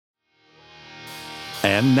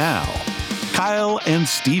And now, Kyle and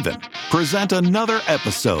Steven present another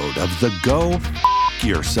episode of the Go F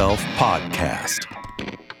Yourself podcast.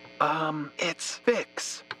 It's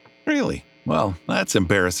Fix. Really? Well, that's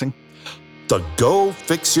embarrassing. The Go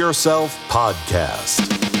Fix Yourself podcast.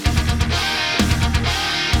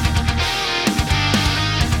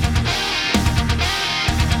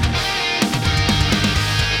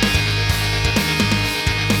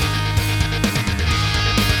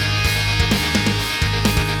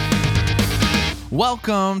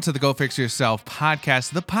 Welcome to the Go Fix Yourself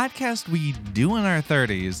podcast, the podcast we do in our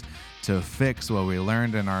 30s to fix what we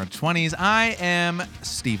learned in our 20s. I am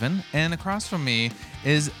Steven, and across from me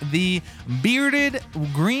is the bearded,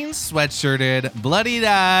 green sweatshirted,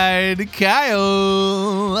 bloody-eyed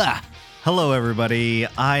Kyle. Hello, everybody.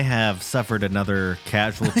 I have suffered another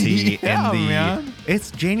casualty man.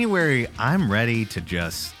 It's January. I'm ready to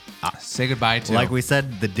just say goodbye to. Like we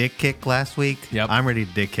said, the dick kick last week. Yep. I'm ready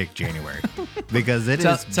to dick kick January because it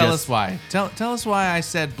tell, is. Tell us why. Tell us why I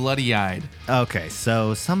said bloody-eyed. Okay,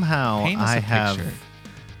 so somehow Paint us I a have picture.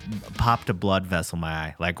 popped a blood vessel in my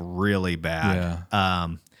eye, like really bad. Yeah.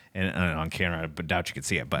 And on camera, but doubt you can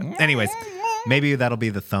see it. But anyways, maybe that'll be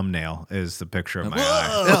the thumbnail. Is the picture of my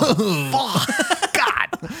eye? Oh,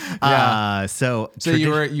 God. Yeah. So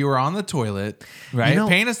you were on the toilet, right? You know,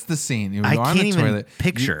 Paint us the scene. You were I on can't the even toilet.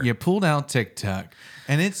 picture. You pulled out TikTok,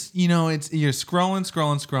 and it's you're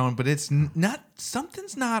scrolling, but it's not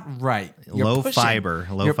something's not right. You're Low pushing. fiber.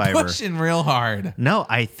 You're pushing real hard. No,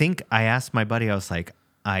 I think I asked my buddy, I was like,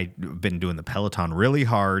 I've been doing the Peloton really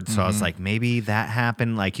hard. So I was like, maybe that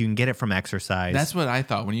happened. Like you can get it from exercise. That's what I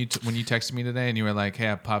thought when you texted me today, and you were like,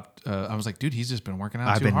 "Hey, I popped." I was like, "Dude, he's just been working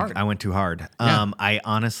out too hard." I went too hard. Yeah. I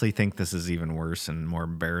honestly think this is even worse and more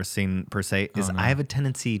embarrassing per se. Is I have a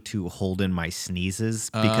tendency to hold in my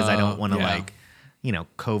sneezes because I don't want to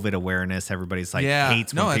COVID awareness. Everybody's like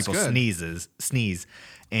hates when that's people good. sneeze.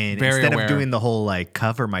 And Very instead aware. of doing the whole like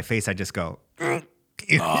cover my face, I just go, Bro,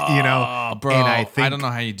 And I don't know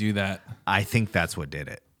how you do that. I think that's what did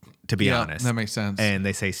it, to be honest. That makes sense. And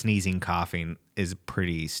they say sneezing, coughing is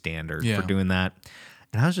pretty standard Yeah. for doing that.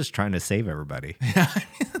 And I was just trying to save everybody.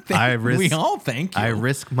 We all thank you. I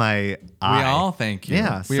risk my eye. We all thank you.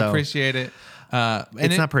 Yeah, we so- appreciate it. And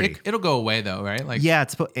It's not pretty. It'll go away though, right? Like, Yeah,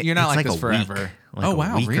 you're not it's like a this forever. Week, like Oh a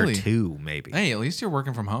wow, week really? or two, maybe. Hey, at least you're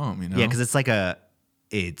working from home. You know? Yeah, because it's like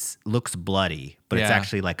it looks bloody, but it's Yeah.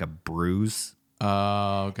 actually like a bruise.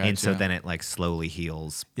 Oh, gotcha. And so then it like slowly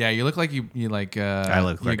heals. yeah, you look like you like I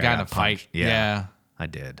look like you got in I a got fight. punched. Yeah. I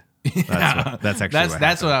did. That's actually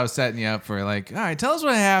That's what I was setting you up for. Like, all right, tell us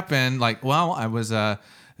what happened. Like, well, I was I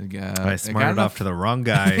smarted off to the wrong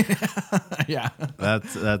guy. yeah.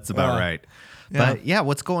 That's about right. But yeah,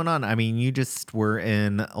 what's going on? I mean, you just were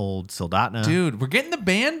in old Soldotna. Dude, we're getting the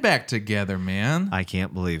band back together, man. I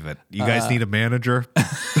can't believe it. You guys need a manager?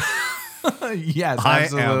 Yes, I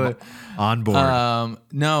absolutely. am on board.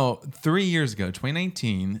 No, 3 years ago,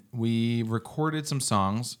 2019, we recorded some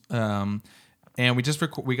songs, and we just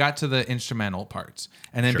we got to the instrumental parts,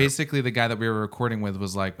 and then Sure. basically the guy that we were recording with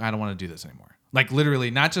was like, "I don't want to do this anymore." Like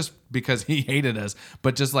literally, not just because he hated us,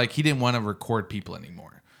 but just like he didn't want to record people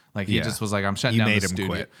anymore. Like he Yeah. just was like, "I'm shutting You down made the him studio."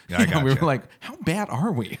 quit. Yeah, I We gotcha. were like, "How bad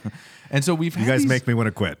are we?" And so we've had You guys these, make me want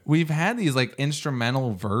to quit. We've had these like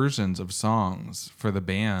instrumental versions of songs for the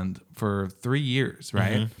band for 3 years,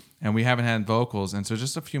 right? Mm-hmm. And we haven't had vocals. And so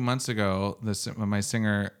just a few months ago, my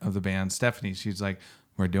singer of the band, Stephanie, she's like,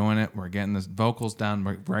 "We're doing it. We're getting the vocals done.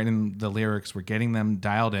 We're writing the lyrics. We're getting them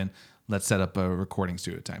dialed in. Let's set up a recording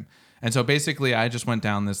studio time." And so basically, I just went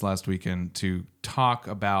down this last weekend to talk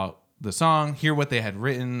about the song, hear what they had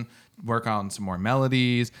written, work on some more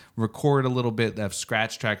melodies, record a little bit of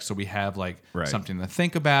scratch tracks so we have like Right. something to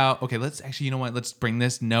think about. Okay, let's actually, you know what? Let's bring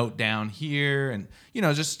this note down here and,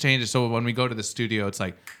 just change it. So when we go to the studio, it's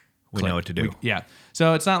like, We know what to do. yeah.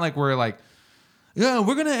 So it's not like we're like, yeah,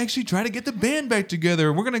 we're going to actually try to get the band back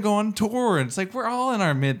together. We're going to go on tour. And it's like, we're all in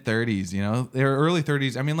our mid 30s, They're early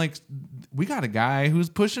 30s. I mean, like, we got a guy who's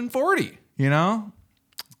pushing 40,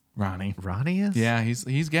 Ronnie. Ronnie is? Yeah,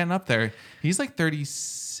 he's getting up there. He's like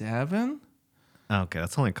 37. Okay,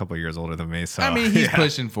 that's only a couple years older than me. So I mean, he's yeah.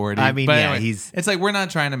 pushing 40. I mean, but yeah, anyway, it's like we're not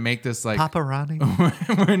trying to make this like Papa Ronnie.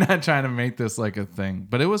 we're not trying to make this like a thing.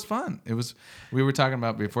 But it was fun. We were talking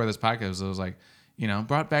about before this podcast. It was like,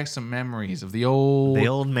 brought back some memories of the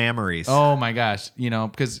old memories. Oh my gosh,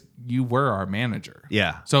 because you were our manager.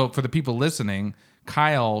 Yeah. So for the people listening,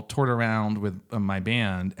 Kyle toured around with my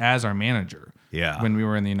band as our manager. Yeah. when we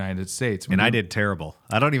were in the United States. When And we- I did terrible.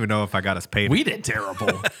 I don't even know if I got us paid. We did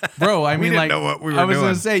terrible, bro. I mean, didn't like, know what we were I was doing.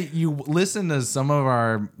 gonna say, you listen to some of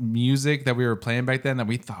our music that we were playing back then that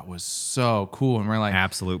we thought was so cool, and we're like,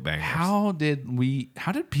 Absolute bangers. how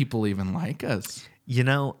did people even like us? You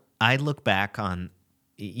know, you look back on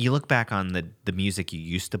the music you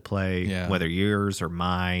used to play, Yeah. whether yours or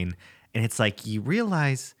mine, and it's like you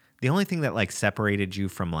realize the only thing that like separated you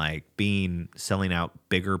from like selling out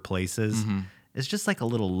bigger places is just like a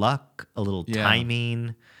little luck, a little Yeah.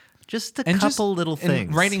 timing, just a And couple little and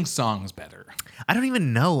things. writing songs better. I don't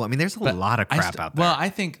even know. I mean, there's a lot of crap out there. Well, I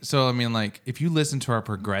think so. I mean, like, if you listen to our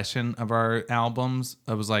progression of our albums,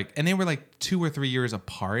 it was like, and they were like 2 or 3 years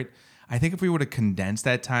apart. I think if we would have condensed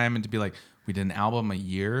that time and to be like, we did an album a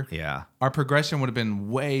year, Yeah. our progression would have been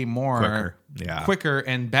way more Quicker. Yeah. quicker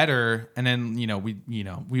and better. And then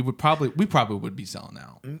we probably would be selling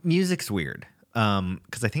out, Music's weird.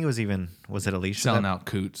 Because I think was it Alicia? selling that- out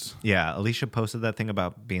coots. Yeah, Alicia posted that thing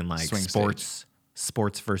about being like Swing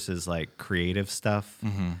sports versus like creative stuff.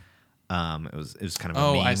 It was kind of a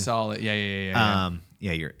Oh, meme. I saw it. Yeah.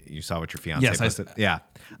 Yeah, you saw what your fiance Yes, posted. Yeah.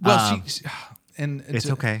 Well, she and It's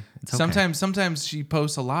okay. It's okay. Sometimes she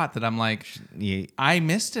posts a lot that I'm like, Yeah. I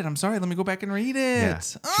missed it. I'm sorry. Let me go back and read it. Yeah.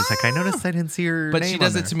 She's like, I noticed I didn't see your But name she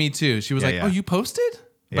does on it to there." me too. She was Yeah, like, yeah. "Oh, you posted?"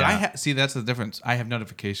 But Yeah. see, that's the difference. I have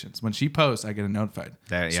notifications. When she posts, I get notified.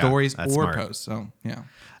 Yeah, Stories that's or smart. posts. So yeah.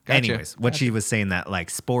 Gotcha. Anyways, what she was saying that like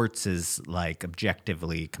sports is like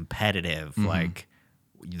objectively competitive. Like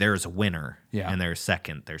there's a winner, Yeah. and there's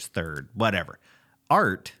second, there's third, whatever.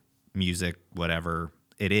 Art, music, whatever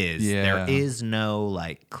it is, Yeah. there is no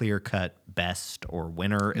like clear cut best or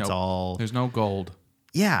winner. It's Nope. all There's no gold.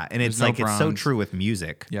 yeah, and it's no like it's so bronze. true with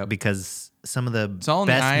music Yep. because some of the It's all in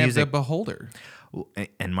the best eye music of the beholder.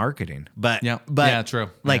 and marketing. But Yeah. but Yeah, true. Yeah,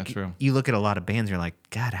 Like true. you look at a lot of bands, you're like,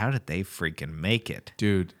 God, how did they freaking make it?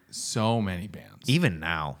 Dude, so many bands. Even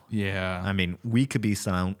now, Yeah. I mean, we could be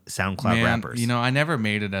SoundCloud Man, rappers. I never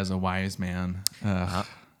made it as a wise man. hey.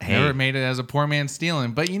 Never made it as a poor man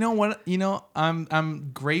stealing. But you know what?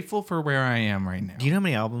 I'm grateful for where I am right now. Do you know how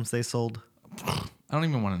many albums they sold? I don't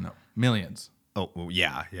even want to know. Millions. Oh, well,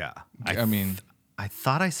 yeah. I mean, I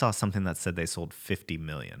thought I saw something that said they sold 50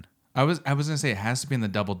 million. I was gonna say it has to be in the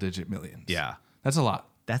double digit millions. Yeah. That's a lot.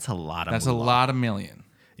 That's a lot of That's a lot of million.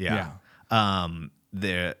 Yeah.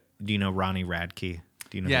 Do you know Ronnie Radke?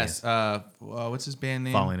 Do you know Yes. What's his band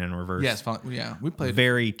name? Falling in Reverse? Yes. Yeah. We played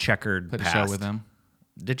Very checkered played a past. show with them.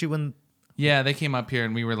 Did you win? Yeah, they came up here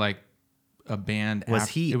and we were like a band. Was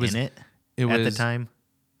he in it It at the was time?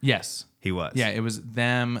 Yes. He was. Yeah, it was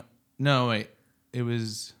them. No, wait. It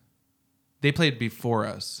was. They played before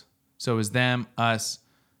us, so it was them, us,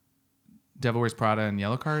 Devil Wears Prada, and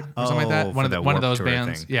Yellow Card or something like that. Oh, One for of the one of Warped those Tour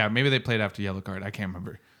bands. thing. Yeah, maybe they played after Yellow Card. I can't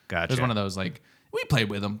remember. It was Gotcha. one of those like we played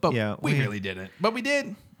with them, but Yeah, we we- really didn't. But we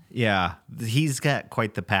did. Yeah. He's got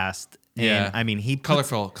quite the past. And, Yeah. I mean, he puts-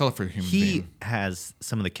 Colorful human He being. has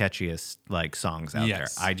some of the catchiest like songs out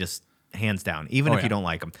Yes. there. I just hands down, even Oh, if you yeah. don't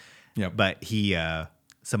like him. Yep. But he,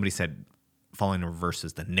 somebody said, Falling in Reverse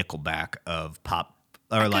is the Nickelback of pop,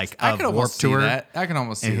 or like I of can Warped almost see Tour. that. I can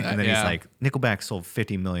almost see And, that. and then yeah. he's like, Nickelback sold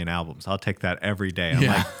 50 million albums. I'll take that every day. I'm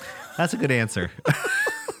Yeah. like, that's a good answer.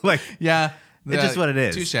 like, yeah, It's just what it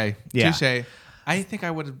is. Touche. Yeah. Touche. I think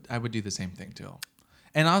I would do the same thing too.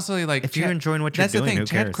 And also, like, If you're enjoying what you're that's doing, the thing. who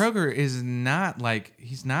Chad cares? Kroeger is not like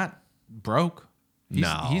he's not broke. He's,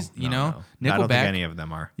 no, he's no. I Nickelback. don't think any of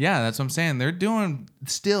them are. Yeah, that's what I'm saying. They're doing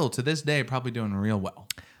still to this day, probably doing real well.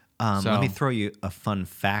 Let me throw you a fun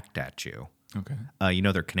fact at you. Okay. You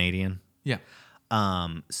know they're Canadian. Yeah.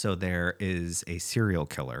 So there is a serial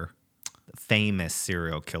killer, famous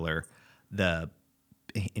serial killer.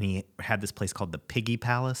 And he had this place called the Piggy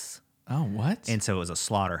Palace. Oh, what? And so it was a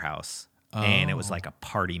slaughterhouse. And it was like a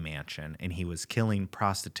party mansion, and he was killing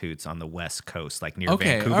prostitutes on the West Coast, like near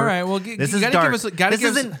Okay, Vancouver. all right, well, this you is gotta dark. give us- gotta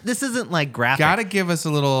give us- this isn't like graphic. Gotta give us a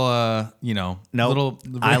little, No, little.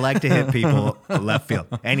 I like to hit people left field.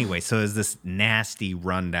 Anyway, so it was this nasty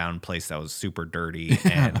rundown place that was super dirty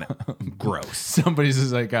and gross. Somebody's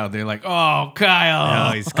just like out there, like, oh, Kyle.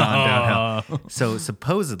 Oh, he's gone downhill. So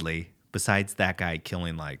supposedly, besides that guy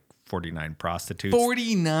killing like 49 prostitutes,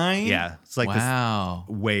 49. yeah, it's like Wow.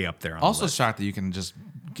 this way up there. On Also the list. shocked that you can just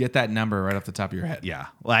get that number right off the top of your head. Yeah.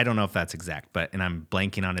 Well, I don't know if that's exact, and I'm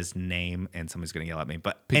blanking on his name, and somebody's gonna yell at me.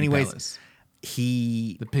 But Piggy anyways, Palace.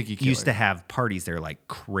 he The Piggy used Killer. to have parties there like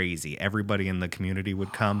crazy. Everybody in the community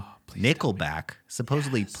would come. Nickelback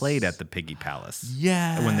supposedly played at the Piggy Palace.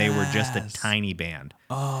 Yes. When they were just a tiny band.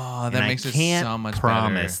 Oh, that And makes I can't it so much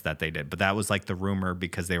promise better. that they did, but that was like the rumor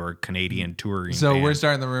because they were a Canadian touring. So band. we're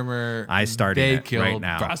starting the rumor. I started they it killed right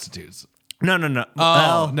now. prostitutes. No. Oh,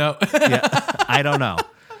 Well, no. yeah, I don't know,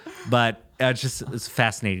 but it's a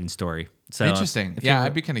fascinating story. So Interesting. Yeah,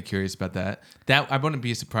 I'd be kind of curious about that. I wouldn't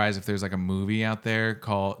be surprised if there's like a movie out there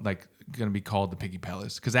called going to be called The Piggy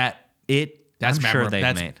Palace, because that's I'm sure memorable. they've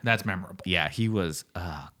That's, made. that's memorable. Yeah, he was.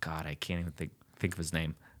 Oh God, I can't even think of his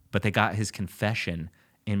name. But they got his confession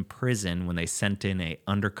in prison when they sent in a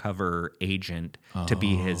undercover agent to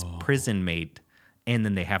be his prison mate, and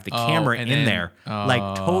then they have the camera and in then- there,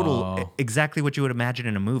 like total exactly what you would imagine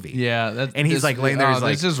in a movie. Yeah, and he's like laying there. He's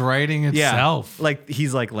like, this is writing itself. like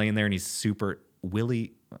he's like laying there, and he's super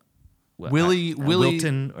Willie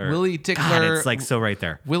Wilton or Willie Tickler. God, it's like so right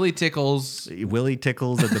there. Willie Tickles. Willie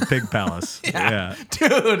Tickles at the Pig Palace. yeah.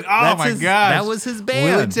 Dude, oh That's my his- gosh. that was his band.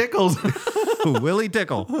 Willie Tickles. Willie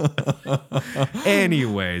Tickle.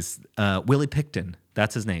 Anyways, Willie Picton.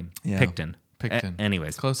 That's his name. Yeah. Picton. Picton.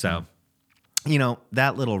 Anyways, Close so,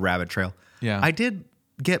 that little rabbit trail. Yeah. I did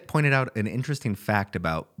get pointed out an interesting fact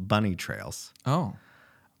about bunny trails. Oh.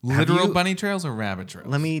 Literal you- bunny trails or rabbit trails?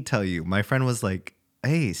 Let me tell you, my friend was like,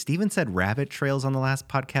 hey, Steven said rabbit trails on the last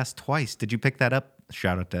podcast twice. Did you pick that up?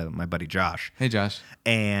 Shout out to my buddy Josh. Hey, Josh.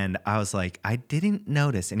 And I was like, I didn't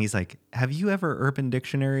notice. And he's like, have you ever Urban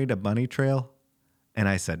Dictionary to bunny trail? And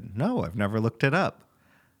I said, no, I've never looked it up.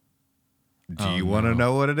 Do you want to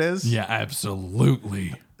know what it is? Yeah,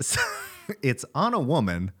 absolutely. It's on a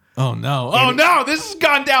woman. Oh, no. Oh, no. This has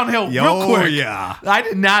gone downhill real quick. Yeah. I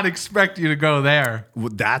did not expect you to go there.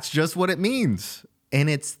 Well, that's just what it means. And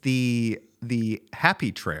it's the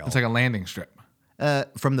happy trail It's like a landing strip.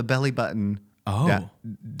 from the belly button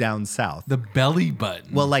down south. The belly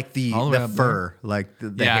button. Well, like the All the way up fur, like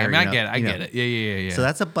the yeah, hair. I mean, I get it. I get it. Yeah. So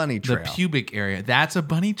that's a bunny the trail. pubic area. That's a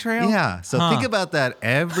bunny trail? Yeah. So think about that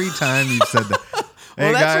every time you've said that. Well,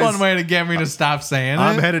 Hey, that's guys, one way to get me to stop saying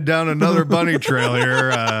I'm it. headed down another bunny trail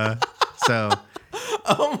here. So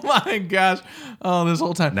Oh my gosh! Oh, this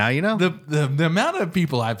whole time. Now you know. the amount of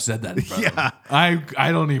people I've said that. In front of. Yeah.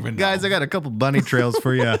 I don't even know. guys, I got a couple bunny trails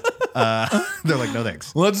for you. They're like, no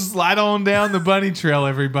thanks. Let's slide on down the bunny trail,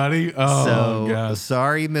 everybody. Oh So gosh.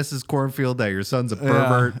 sorry, Mrs. Cornfield, that your son's a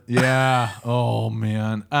pervert. Yeah. Oh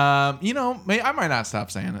man. I might not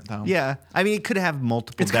stop saying it though. Yeah, I mean, it could have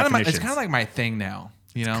multiple It's kind of definitions. it's kind of like my thing now.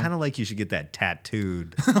 You know. kind of like you should get that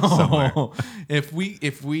tattooed somewhere. If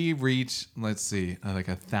we reach, let's see, like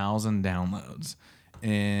 1,000 downloads,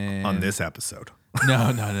 and On this episode.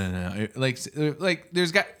 No. Like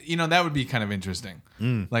there's got that would be kind of interesting.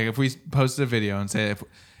 Like if we posted a video and say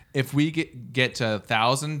if we get to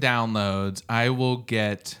 1,000 downloads, I will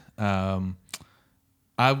get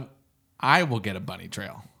I will get a bunny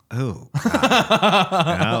trail. Oh,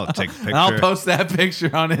 I'll take a picture. I'll post that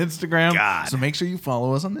picture on Instagram. God. So make sure you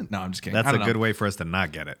follow us on it. No, I'm just kidding. That's I a don't know. good way for us to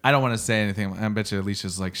not get it. I don't want to say anything. I bet you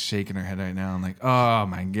Alicia's like shaking her head right now. I'm like, oh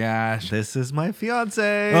my gosh. This is my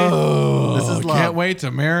fiance. Oh, this is love. Can't wait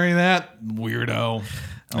to marry that weirdo.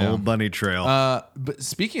 Old bunny trail. But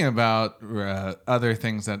speaking about other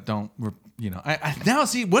things that don't, I now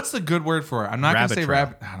see what's the good word for it. I'm not going to Rabbit say trail.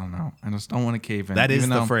 rabbit. I don't know. I just don't want to cave in. That is even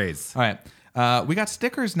the though- phrase. All right. We got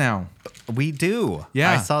stickers now. We do.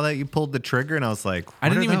 Yeah. I saw that you pulled the trigger and I was like, I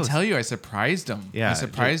didn't even tell you. I surprised them. Yeah, I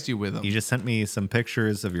surprised you with them. You just sent me some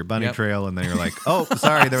pictures of your bunny Yep. trail and then you're like, oh,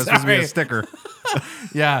 sorry, there was supposed to be a Sorry. sticker.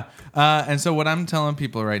 Yeah. And so what I'm telling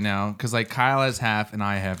people right now, because like Kyle has half and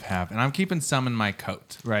I have half, and I'm keeping some in my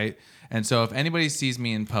coat, right? And so if anybody sees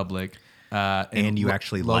me in public, in And you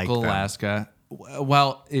actually like local them. Alaska,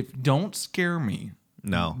 well, if don't scare me,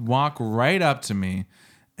 No. walk right up to me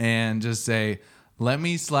and just say, "Let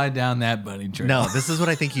me slide down that bunny trail." No, this is what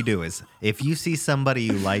I think you do is if you see somebody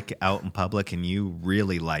you like out in public and you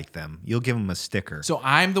really like them, you'll give them a sticker. So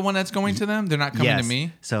I'm the one that's going to them. They're not coming to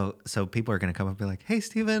me. So people are gonna come up and be like, "Hey,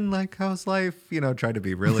 Steven, like, how's life?" Try to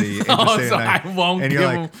be really interesting. Oh, so and I won't And give you're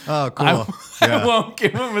like, them. "Oh, cool." I won't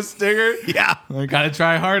give them a sticker. Yeah. I gotta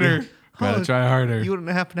try harder. Gotta Oh, try harder. You wouldn't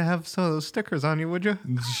happen to have some of those stickers on you, would you?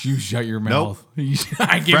 You shut your Nope. mouth.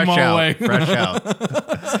 I give Fresh them all out. away. Fresh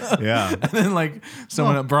out. Yeah. And then like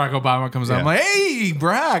someone, Barack Obama comes up. I'm Yeah. like, hey,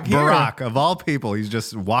 Barack. Here. Barack, of all people, he's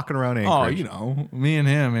just walking around Oh, Anchorage. me and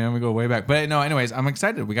him, man, we go way back. But no, anyways, I'm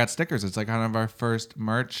excited. We got stickers. It's like kind of our first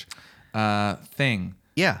merch thing.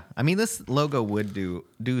 Yeah. I mean, this logo would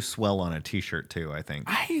do swell on a t-shirt too, I think.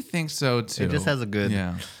 I think so too. It just has a good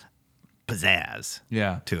yeah. pizzazz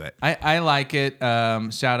to it. I like it.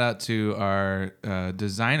 Shout out to our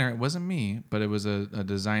designer. It wasn't me, but it was a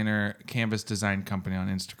designer, canvas design company on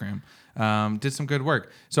Instagram. Did some good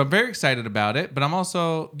work. So I'm very excited about it, but I'm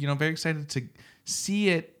also, very excited to see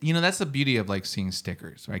it. That's the beauty of like seeing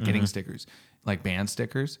stickers, right? Getting stickers, like band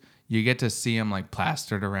stickers. You get to see them like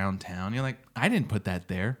plastered around town. You're like, I didn't put that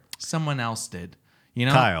there. someone else did. You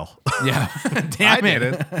know, Kyle. Yeah, damn I it.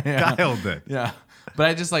 didn't. Kyle did. Yeah, but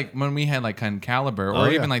I just like when we had like Concalibur or Oh,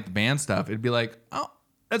 yeah. even like the band stuff, it'd be like, oh,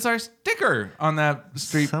 that's our sticker on that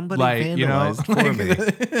street Somebody light. You know, vandalized for me.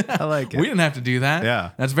 I like it. we didn't have to do that.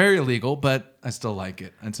 Yeah. that's very illegal, but I still like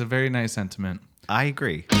it. It's a very nice sentiment. I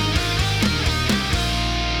agree.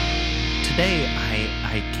 Today,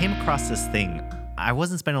 I came across this thing. I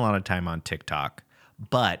wasn't spending a lot of time on TikTok,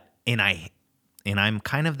 but I'm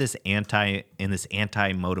kind of this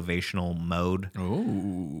anti-motivational mode.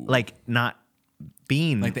 Ooh, Like not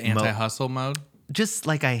being like the anti-hustle mode. just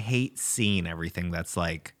like I hate seeing everything that's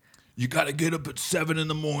like You got to get up at 7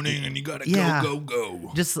 a.m. and you got to Yeah.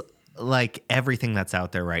 go. just like everything that's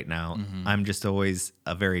out there right now. I'm just always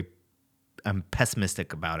I'm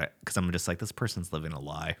pessimistic about it because I'm just like, this person's living a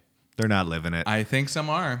lie. They're not living it. I think some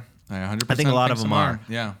are. I 100%. I think a lot of them some are.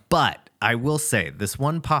 Yeah. But I will say this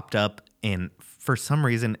one popped up, and for some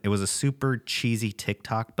reason it was a super cheesy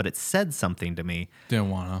TikTok, but it said something to me. Didn't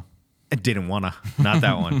wanna. I didn't wanna, not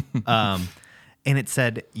that one. And it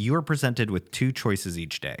said, you are presented with 2 choices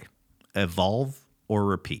each day: evolve or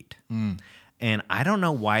repeat. And I don't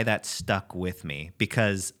know why that stuck with me,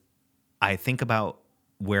 because I think about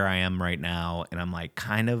where I am right now and I'm like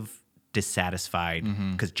kind of dissatisfied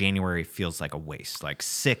because January feels like a waste, like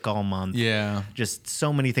sick all month. Yeah. Just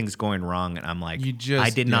so many things going wrong. And I'm like, You just- I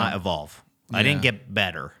did not yeah. evolve. I Yeah. didn't get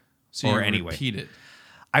better. So or you anyway. repeat it.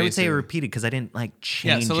 I would say I basically. repeated because I didn't like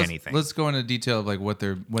change so anything. let's go into detail of like what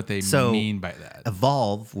they So, mean by that.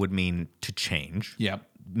 Evolve would mean to change. Yep.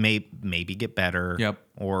 Maybe get better. Yep.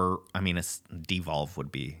 Or I mean, devolve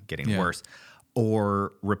would be getting Yeah. worse.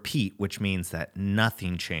 Or repeat, which means that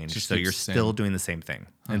nothing changed. Just So keeps you're the same. still doing the same thing.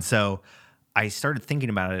 And so I started thinking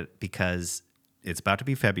about it because it's about to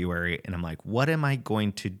be February, and I'm like, what am I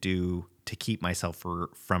going to do to keep myself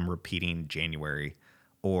from repeating January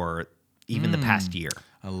or even the past year?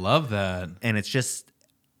 I love that. And it's just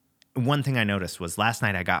one thing I noticed was last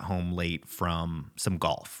night I got home late from some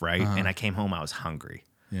golf, right? And I came home, I was hungry.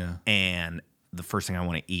 Yeah. And the first thing I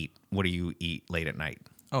want to eat, what do you eat late at night?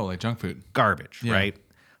 Oh, like junk food. Garbage, Yeah. right?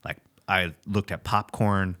 Like I looked at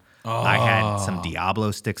popcorn. I had some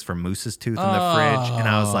Diablo sticks from Moose's Tooth in the fridge. And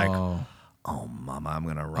I was like, oh, mama, I'm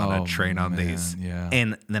going to run a train on these. yeah.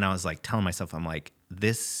 And then I was like telling myself, I'm like,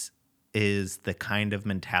 this is the kind of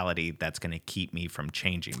mentality that's going to keep me from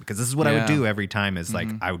changing, because this is what I would Yeah. do every time is like,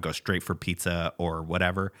 I would go straight for pizza or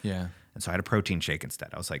whatever. Yeah. And so I had a protein shake instead.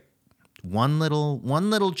 I was like, one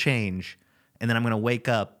little change, and then I'm going to wake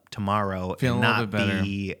up tomorrow Feeling and a little not bit better.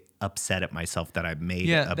 be upset at myself that I made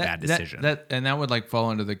Yeah. a bad decision. That would like fall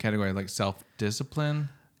under the category of like self-discipline.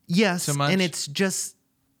 Yes, so much? and it's just,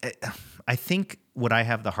 I think what I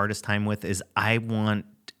have the hardest time with is I want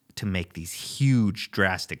to make these huge,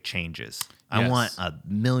 drastic changes. I Yes. want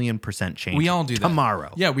 1,000,000% change. We all do that.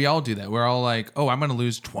 tomorrow. Yeah, we all do that. We're all like, oh, I'm going to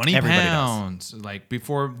lose 20 Everybody does. pounds. Like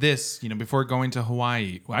before this, before going to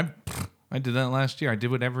Hawaii. I did that last year. I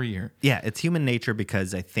did it every year. Yeah, it's human nature,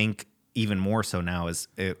 because I think even more so now is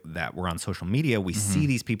that we're on social media. We see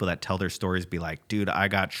these people that tell their stories, be like, dude, I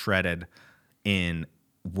got shredded in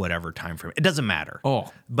whatever time frame. It doesn't matter.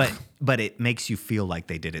 Oh. But it makes you feel like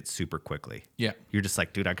they did it super quickly. Yeah. You're just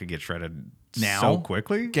like, dude, I could get shredded Now? so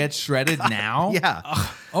quickly. Get shredded now? Yeah. Ugh,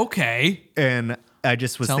 okay. And I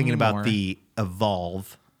just was Tell thinking me about more. the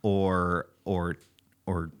evolve or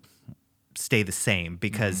stay the same,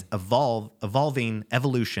 because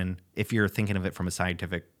evolution, if you're thinking of it from a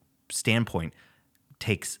scientific standpoint,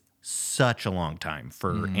 takes such a long time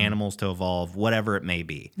for animals to evolve, whatever it may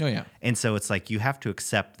be. Oh, yeah. And so it's like you have to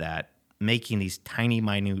accept that making these tiny,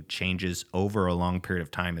 minute changes over a long period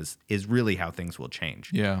of time is really how things will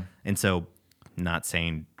change. Yeah. And so, not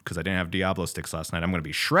saying because I didn't have Diablo sticks last night, I'm going to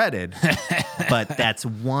be shredded, but that's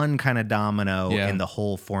one kind of domino Yeah. in the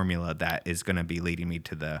whole formula that is going to be leading me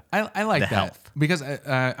to the I like the that health. because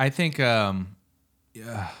I think I've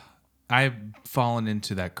fallen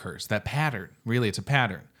into that curse, that pattern. Really, it's a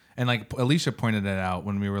pattern. And like Alicia pointed it out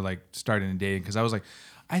when we were like starting dating, because I was like,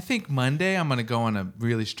 I think Monday I'm gonna go on a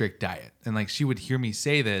really strict diet, and like she would hear me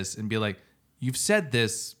say this and be like, "You've said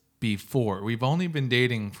this before. We've only been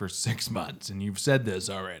dating for 6 months, and you've said this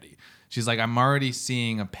already." She's like, "I'm already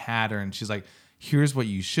seeing a pattern." She's like, "Here's what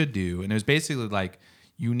you should do," and it was basically like,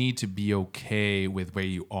 you need to be okay with where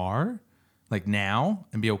you are, like now,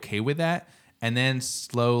 and be okay with that. And then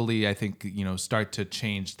slowly, I think, start to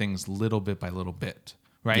change things little bit by little bit.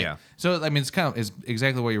 Right. Yeah. So, I mean, it's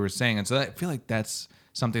exactly what you were saying. And so I feel like that's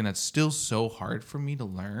something that's still so hard for me to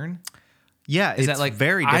learn. Yeah, Is it's that like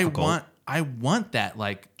very difficult. I want that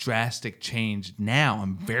like drastic change now.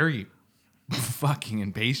 I'm very, fucking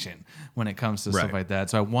impatient when it comes to stuff Right. like that.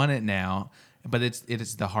 So I want it now, but it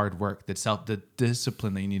is the hard work, the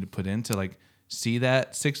discipline that you need to put in to like see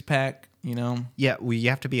that 6-pack, you know? Yeah, you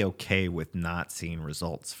have to be okay with not seeing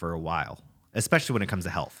results for a while, especially when it comes to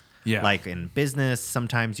health. Yeah. Like in business,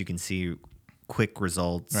 sometimes you can see quick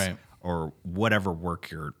results Right. or whatever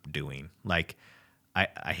work you're doing. Like,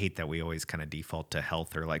 I hate that we always kind of default to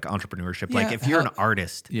health or like entrepreneurship. Like Yeah, if you're an health-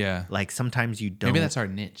 artist, Yeah. like sometimes you don't. Maybe that's our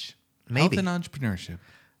niche. Maybe. Health and entrepreneurship.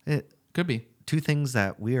 It- Could be. two things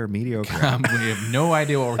that we are mediocre at. We have no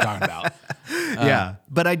idea what we're talking about. Yeah.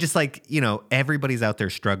 But I just like, everybody's out there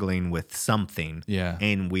struggling with something. Yeah.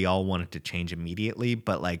 And we all want it to change immediately.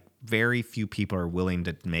 But like very few people are willing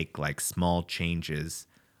to make like small changes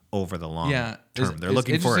over the long Yeah. term. They're It's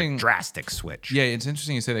looking for a interesting- drastic switch. Yeah, it's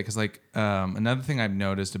interesting you say that because, like, another thing I've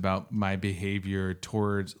noticed about my behavior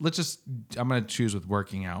towards, I'm going to choose with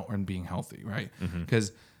working out and being healthy, right?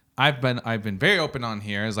 Because I've been very open on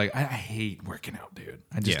here. It's like I hate working out, dude.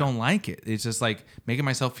 I just Yeah. don't like it. It's just like making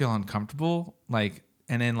myself feel uncomfortable, like,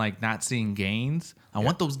 and then like not seeing gains. I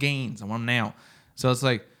want those gains. I want them now. So it's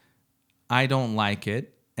like I don't like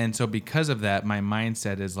it, and so because of that, my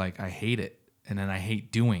mindset is like I hate it. And then I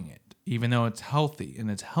hate doing it, even though it's healthy and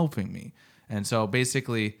it's helping me. And so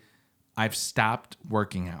basically, I've stopped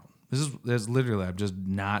working out. There's literally, I've just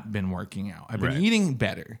not been working out. I've been Right. eating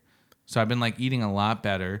better. So I've been like eating a lot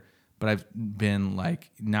better, but I've been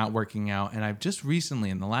like not working out. And I've just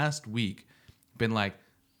recently, in the last week, been like,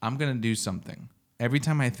 I'm going to do something. Every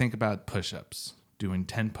time I think about push-ups, doing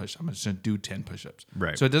 10 push-ups, I'm just going to do 10 push-ups.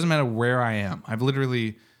 Right. So it doesn't matter where I am. I've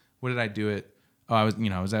literally, what did I do it? Oh, I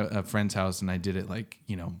was at a friend's house and I did it like,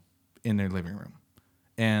 in their living room.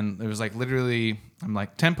 And it was like literally, I'm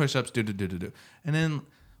like 10 push-ups, do. And then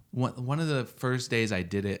one of the first days I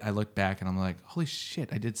did it, I looked back and I'm like, holy shit,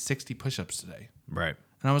 I did 60 push-ups today. Right.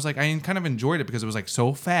 And I was like, I kind of enjoyed it because it was like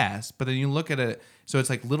so fast. But then you look at it, so it's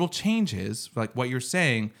like little changes, like what you're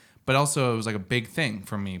saying, but also it was like a big thing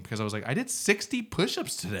for me because I was like, I did 60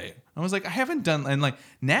 push-ups today. I was like, I haven't done, and like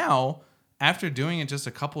now, after doing it just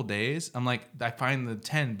a couple days, I'm like, I find the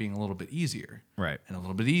 10 being a little bit easier. Right. And a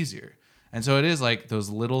little bit easier. And so it is like those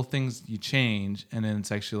little things you change, and then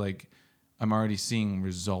it's actually like I'm already seeing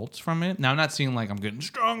results from it. Now I'm not seeing like I'm getting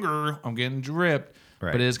stronger, I'm getting dripped,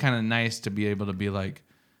 Right. but it is kind of nice to be able to be like,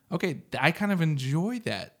 okay, I kind of enjoy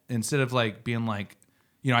that instead of like being like,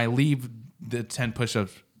 I leave the 10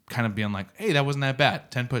 push-ups kind of being like, hey, that wasn't that bad.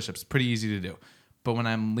 10 push-ups, pretty easy to do. But when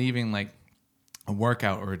I'm leaving like a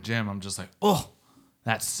workout or a gym, I'm just like, oh,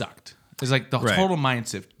 that sucked. It's like the Right. total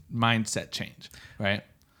mindset change, right?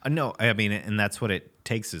 No, I mean, and that's what it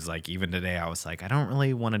takes is like, even today, I was like, I don't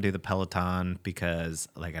really want to do the Peloton because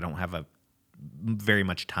like I don't have very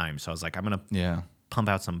much time. So I was like, I'm going to Yeah. pump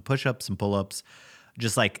out some push-ups, some pull-ups,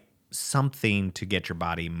 just like something to get your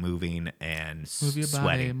body moving and Move your sweating.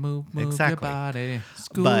 body, move Exactly. your body.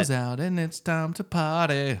 School's But- out and it's time to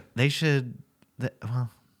party. They should,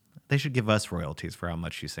 they should give us royalties for how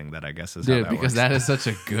much you sing that, I guess is how Dude, that because works. that is such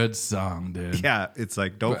a good song, dude. Yeah, it's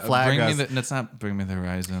like, don't flag Bring us. me the, that's not Bring Me the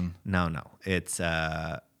Horizon. No, it's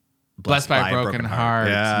Blessed by a Broken Heart.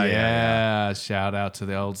 Yeah. Shout out to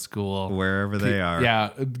the old school. Wherever they are. Yeah,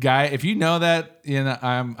 guy, if you know that,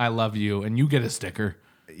 I love you, and you get a sticker.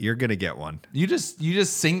 You're going to get one. You just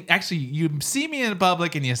sing. Actually, you see me in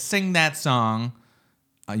public and you sing that song,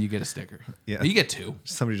 you get a sticker. Yeah. You get 2.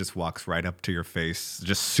 Somebody just walks right up to your face,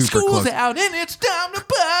 just super School's close. out and it's time to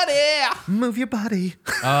party. Move your body.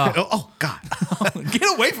 Oh, God. Get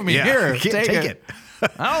away from me Yeah, here. take it.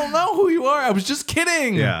 I don't know who you are. I was just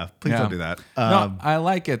kidding. Yeah, please don't do that. No, I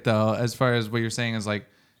like it though. As far as what you're saying is like,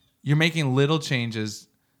 you're making little changes,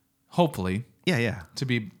 hopefully, Yeah. to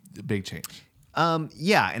be a big change.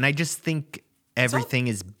 Yeah, and I just think everything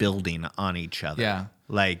is building on each other. Yeah.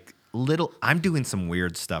 Like I'm doing some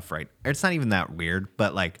weird stuff, right? It's not even that weird,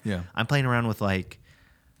 but like Yeah. I'm playing around with like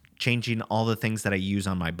changing all the things that I use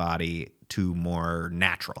on my body to more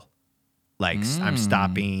natural. Like I'm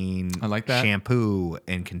stopping I like that. shampoo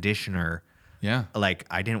and conditioner. Yeah. Like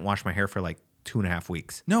I didn't wash my hair for like 2.5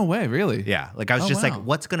 weeks. No way, really? Yeah. Like I was Oh, just wow. like,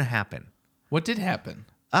 what's gonna happen? What did happen?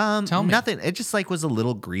 Tell me. Nothing. It just like was a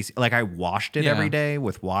little greasy. Like I washed it Yeah. every day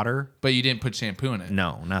with water. But you didn't put shampoo in it.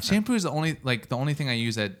 No, nothing. Shampoo is the only thing I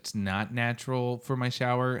use that's not natural for my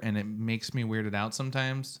shower, and it makes me weirded out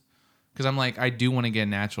sometimes because I'm like, I do want to get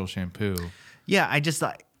natural shampoo. Yeah, I just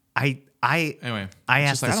like Anyway, I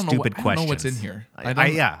it's asked just like, the I don't know stupid I don't questions. know what's in here.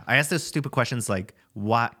 I asked those stupid questions like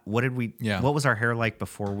what did we Yeah. what was our hair like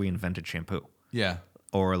before we invented shampoo? Yeah.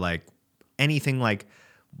 Or like anything like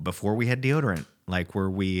before we had deodorant. Like, were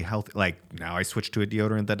we healthy? Like, now I switched to a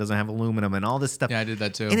deodorant that doesn't have aluminum and all this stuff. Yeah, I did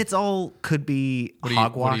that too. And it's all could be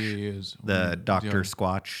hogwash. What do you use? The Dr. Deodorant.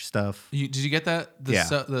 Squatch stuff. Did you get that? Yeah.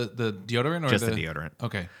 The deodorant or Just the deodorant.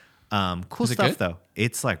 Okay. Cool Is it stuff, good? though.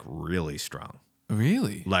 It's like really strong.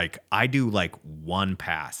 Really? Like, I do like one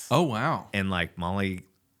pass. Oh wow. And like Molly,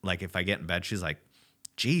 like if I get in bed, she's like,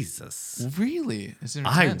 Jesus, Really? It's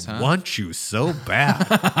I intense, huh? want you so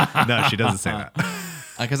bad. No, she doesn't say that.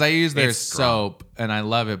 Because I use their It's strong. soap and I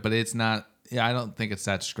love it, but it's not. Yeah, I don't think it's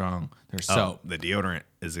that strong. Their soap. The deodorant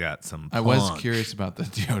has got some I was punch. curious about the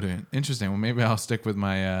deodorant. Interesting. Well, maybe I'll stick with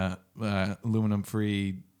my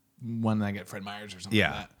aluminum-free one that I get Fred Meyer's or something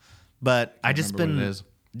Yeah. like that. But I just remember what been it is.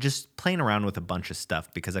 just playing around with a bunch of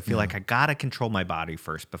stuff because I feel like I gotta control my body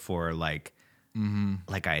first before like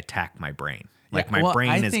I attack my brain. Like Yeah, my well, brain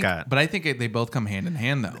I has think, got. But I think they both come hand in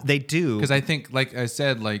hand, though. They do. Because I think, like I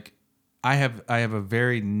said, like I have a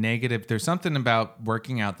very negative. There's something about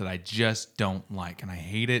working out that I just don't like, and I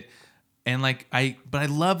hate it. And but I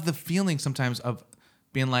love the feeling sometimes of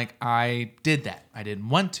being like, I did that. I didn't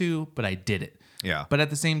want to, but I did it. Yeah. But at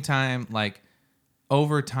the same time, like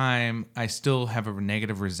over time, I still have a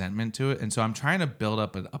negative resentment to it, and so I'm trying to build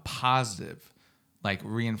up a positive, like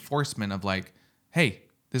reinforcement of like, hey,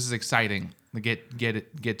 this is exciting. Get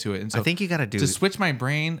to it. And so I think you gotta do- to switch my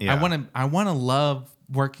brain. Yeah. I want to love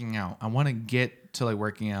working out. I want to get to like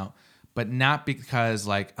working out, but not because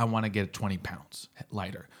like I want to get 20 pounds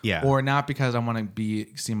lighter. Yeah. Or not because I want to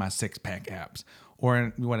see my 6-pack abs,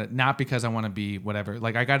 or not because I want to be whatever.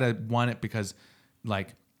 Like I gotta want it because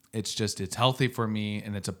like it's healthy for me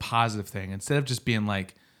and it's a positive thing instead of just being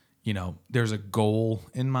like, there's a goal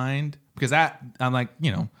in mind, because I'm like,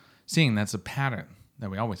 seeing that's a pattern that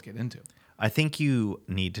we always get into. I think you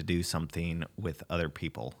need to do something with other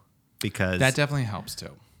people because That definitely helps too.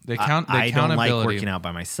 The I don't accountability. like working out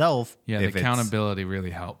by myself. Yeah, the if it's- accountability really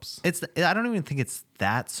helps. I don't even think it's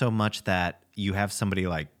that so much that you have somebody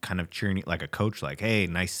like kind of cheering you, like a coach, like, hey,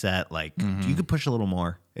 nice set. Like, you could push a little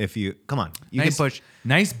more if you come on. You nice, can push.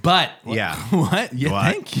 Nice butt. Yeah. What? Yeah.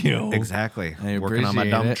 What? Thank you. Exactly. I Working on my appreciate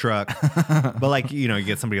dump it. truck. But like, you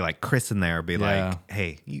get somebody like Chris in there, be Yeah. like,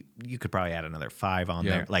 hey, you could probably add another 5 on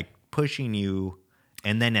Yeah. there. Like pushing you.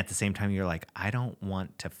 And then at the same time, you're like, I don't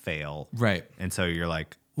want to fail. Right. And so you're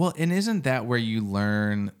like, Well, and isn't that where you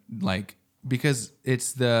learn, like, because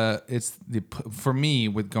for me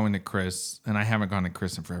with going to Chris, and I haven't gone to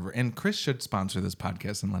Chris in forever, and Chris should sponsor this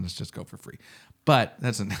podcast and let us just go for free. But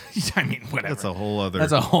whatever. that's a whole other.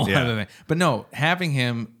 That's a whole yeah. other thing. But no, having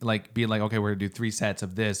him like be like, okay, we're gonna do 3 sets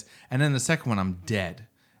of this, and then the second one I'm dead,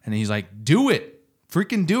 and he's like, do it,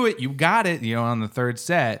 freaking do it, you got it. On the 3rd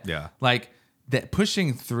set, Yeah. like that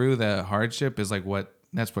pushing through the hardship is like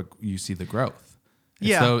that's what you see the growth.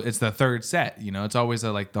 Yeah. It's the 3rd set. It's always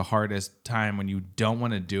like the hardest time when you don't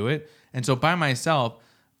want to do it, and so by myself,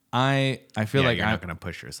 I feel Yeah, like you're not going to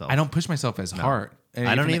push yourself. I don't push myself as hard. And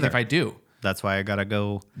I don't even either. If I do, That's why I got to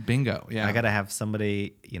go. bingo. Yeah, I got to have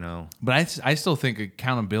somebody, But I still think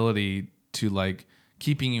accountability to like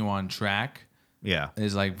keeping you on track yeah.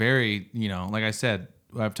 is like very, like I said,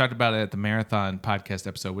 I've talked about it at the marathon podcast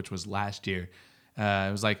episode, which was last year.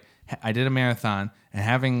 It was like I did a marathon, and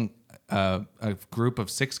having a group of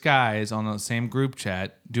 6 guys on the same group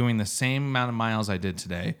chat doing the same amount of miles I did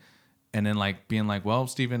today, and then like being like, well,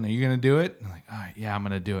 Steven, are you going to do it? And I'm like, all right, yeah, I'm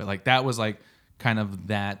going to do it. Like that was like kind of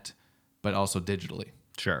that, but also digitally,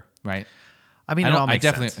 Sure. right? I mean, it all I makes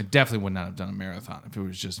definitely, sense. I definitely would not have done a marathon if it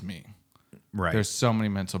was just me. Right. There's so many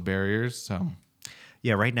mental barriers. So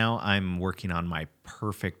Yeah, right now I'm working on my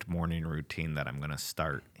perfect morning routine that I'm going to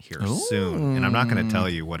start here soon, and I'm not going to tell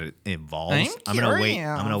you what it involves. I'm going to wait.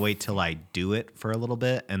 I'm going to wait till I do it for a little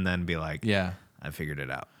bit and then be like, yeah. I figured it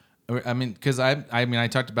out. I mean, because I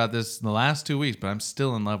talked about this the last 2 weeks, but I'm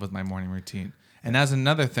still in love with my morning routine. And that's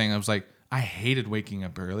another thing. I was like, I hated waking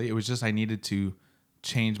up early. It was just I needed to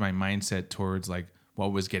change my mindset towards like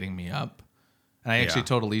what was getting me up. And I actually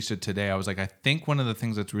told Alicia today, I was like, I think one of the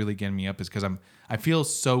things that's really getting me up is because I feel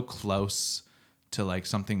so close to like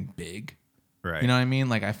something big. Right. You know what I mean?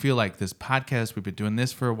 Like I feel like this podcast, we've been doing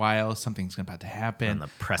this for a while. Something's about to happen. On the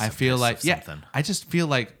I feel precipice like of something. I just feel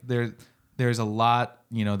like there's a lot.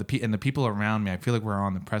 The people around me. I feel like we're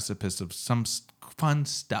on the precipice of some fun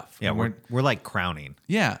stuff. Yeah, And we're like crowning.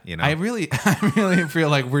 yeah. you know? I really feel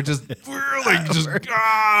like we're We're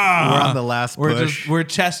on the last push. we're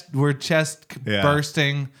chest Yeah.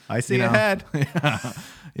 bursting. I see you know? ahead.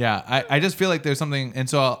 Yeah, I just feel like there's something, and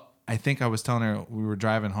so I think I was telling her we were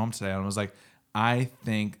driving home today, and I was like, I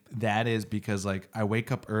think that is because like I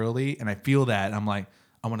wake up early and I feel that, and I'm like,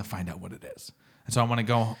 I want to find out what it is, and so I want to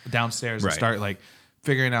go downstairs and Right. start like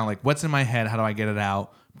figuring out like what's in my head, how do I get it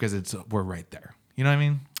out, because we're right there. You know what I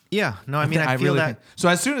mean? Yeah. No, I mean, I feel really that. think- so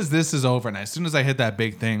as soon as this is over, and as soon as I hit that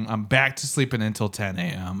big thing, I'm back to sleeping until 10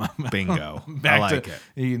 a.m. Bingo. Back I like to it.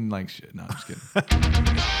 eating like shit. No, I'm just kidding.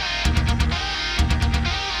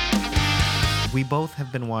 We both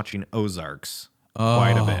have been watching Ozarks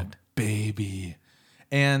quite a bit. Baby.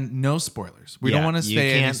 And no spoilers. We Yeah, don't want to you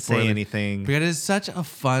say any can't say spoilers. anything. But it is such a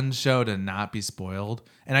fun show to not be spoiled.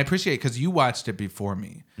 And I appreciate it because you watched it before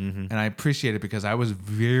me. Mm-hmm. And I appreciate it because I was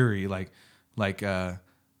very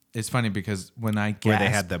it's funny because when I Where they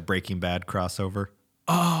gasped- had the Breaking Bad crossover.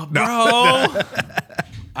 bro.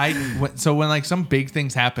 So when like some big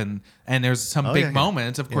things happen and there's some big yeah.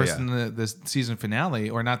 moments, of course, yeah. in the season finale,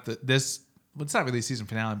 or not this. Well, it's not really season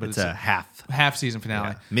finale, but It's a half season finale,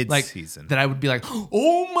 Yeah, mid-season. Like, that I would be like,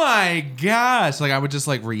 oh my gosh, like I would just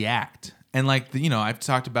like react, and like I've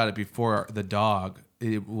talked about it before. The dog,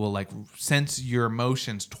 it will like sense your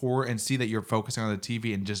emotions toward and see that you're focusing on the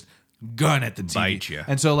TV and just gun at the TV. Bite ya.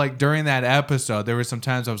 And so like during that episode, there were some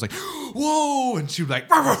times I was like, whoa, and she'd like,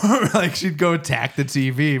 like she'd go attack the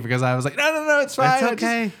TV because I was like, no, it's fine. It's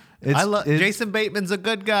okay. I love it's- Jason Bateman's a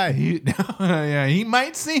good guy. Yeah, he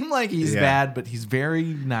might seem like he's Yeah. bad, but he's very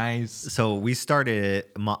nice. So we started.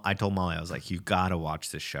 I told Molly, I was like, "You gotta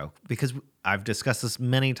watch this show," because I've discussed this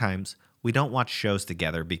many times. We don't watch shows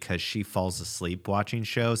together because she falls asleep watching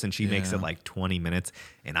shows, and she makes it like 20 minutes,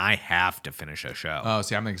 and I have to finish a show. Oh,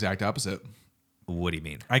 see, I'm the exact opposite. What do you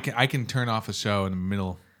mean? I can turn off a show in the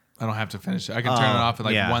middle. I don't have to finish it. I can turn it off at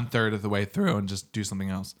like yeah. 1/3 of the way through and just do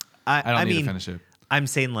something else. I don't need to finish it. I'm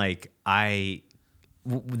saying like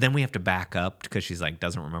then we have to back up because she's like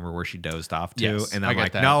doesn't remember where she dozed off to, Yes, and I I'm get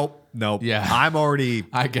like, that. nope, Yeah. I'm already.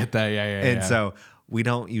 I get that. Yeah. And so we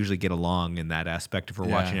don't usually get along in that aspect if we're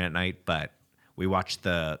watching it at night. But we watched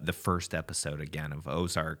the first episode again of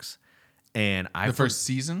Ozarks, and the first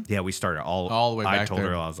season. Yeah, we started All the way I back told there.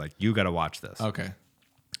 her, I was like, you got to watch this. Okay.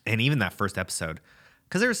 And even that first episode,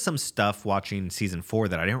 because there's some stuff watching season 4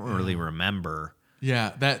 that I didn't really remember.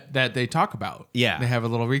 Yeah, that they talk about. Yeah. They have a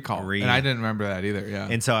little recall. And I didn't remember that either. Yeah.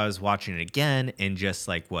 And so I was watching it again, and just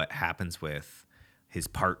like what happens with his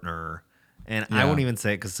partner. And I Yeah. won't even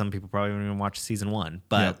say it because some people probably won't even watch season 1.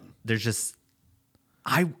 But Yep. there's just,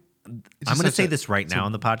 I'm just going to such say a- this right now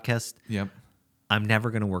on the podcast. Yep. I'm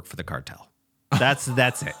never going to work for the cartel. That's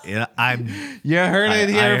it. Yeah, You heard it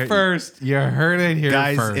here I- first. You heard it here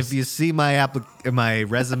guys. first. If you see my my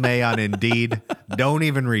resume on Indeed, don't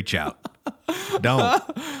even reach out. Don't.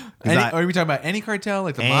 'Cause are we talking about any cartel,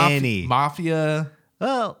 like the Any. mafia?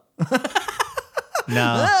 well,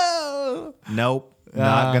 no, nope,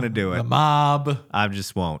 not gonna do The it. mob. I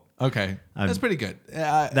just won't. Okay, that's pretty good.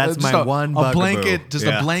 That's Just my one bugaboo. a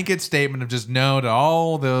Yeah. blanket statement of just no to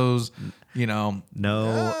all those,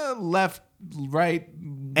 No. left, right,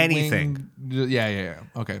 Anything. wing. Yeah.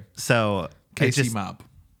 Okay, So it's KC just, mob.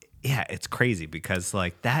 yeah, it's crazy because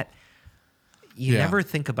like that, you Yeah. never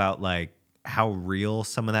think about like how real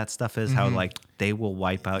some of that stuff is. How like they will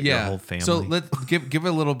wipe out your whole family. So let's give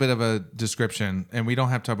a little bit of a description, and we don't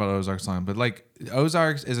have to talk about Ozarks long, but like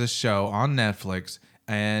Ozarks is a show on Netflix,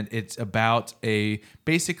 and it's about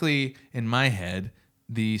basically in my head,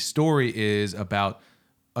 the story is about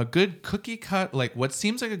a good cookie cut, like what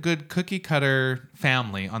seems like a good cookie cutter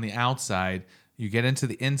family on the outside. You get into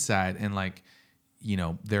the inside, and like,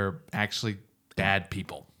 they're actually bad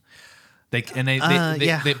people.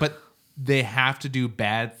 But they have to do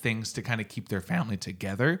bad things to kind of keep their family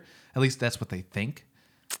together. At least that's what they think.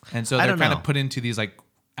 And so they're don't kind know. of put into these like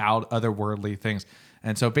otherworldly things.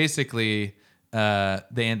 And so basically, they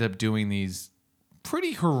end up doing these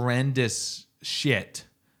pretty horrendous shit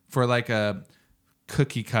for like a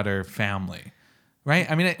cookie cutter family, right?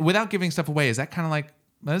 I mean, without giving stuff away, is that kind of like,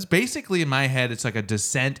 that's basically in my head, it's like a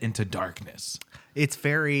descent into darkness. it's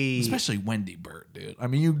very. Especially Wendy Bird, dude. I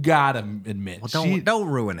mean, you gotta admit. Well, don't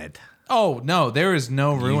ruin it. Oh no, there is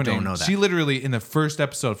no ruining. know that. She literally in the first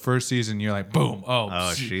episode, first season, you're like, boom.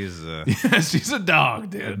 Oh, she's she's she's a dog,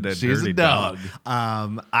 dude. a She's dirty a dog.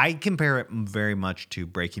 I compare it very much to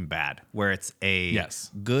Breaking Bad, where it's a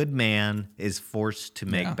good man is forced to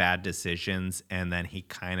make bad decisions, and then he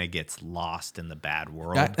kind of gets lost in the bad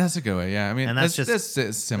world. That's a good way. Yeah, I mean, and that's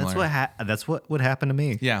that's similar. That's what would happen to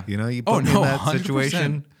me. Yeah. You put me in that 100%.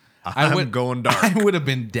 situation. I'm going dark. I would have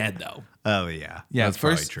been dead though. Oh yeah, Yeah, that's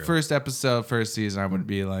probably first true. first episode, first season, I would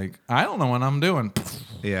be like, I don't know what I'm doing.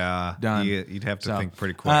 yeah, Done. You'd have to So, think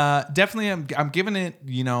pretty quick. Definitely, I'm giving it,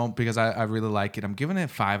 because I really like it. I'm giving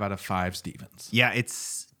it 5 out of 5 Stevens. yeah,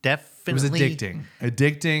 it's It was definitely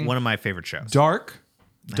addicting. one of my favorite shows.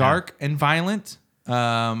 Dark and violent,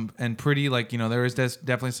 And pretty like, there is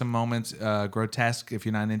definitely some moments grotesque if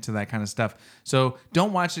you're not into that kind of stuff. So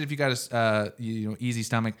don't watch it if you got a easy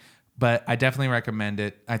stomach. But I definitely recommend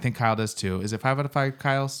it. I think Kyle does too. Is it 5 out of 5,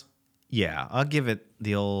 Kyle's? Yeah, I'll give it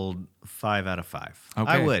the old 5 out of 5.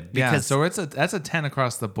 Okay. I would, because so that's a 10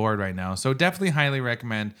 across the board right now. So definitely highly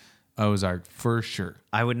recommend Ozark for sure.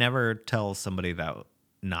 I would never tell somebody that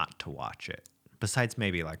not to watch it. Besides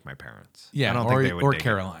maybe like my parents. Yeah, I don't or think they would dig it.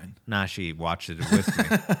 Caroline. Nah, she watched it with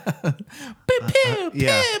me. Pew, pew,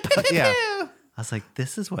 Yeah. pew, pew, pew, Yeah. pew. I was like,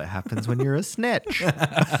 this is what happens when you're a snitch.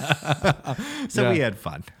 So we had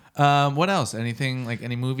fun. What else? Anything like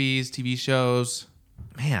any movies, TV shows?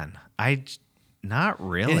 Man, not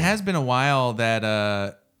really. It has been a while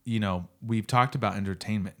that we've talked about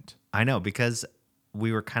entertainment. I know, because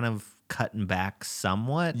we were kind of cutting back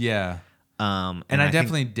somewhat. Yeah. And And I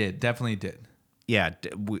think- definitely did. Yeah.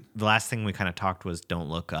 The last thing we kind of talked was Don't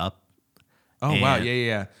Look Up. Oh wow, And-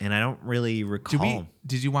 yeah. And I don't really recall.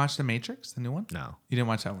 Did you watch The Matrix, the new one? No. You didn't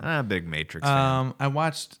watch that one. I'm a big Matrix fan. I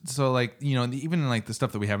watched even like the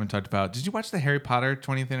stuff that we haven't talked about. Did you watch the Harry Potter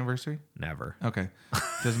 20th anniversary? Never. Okay,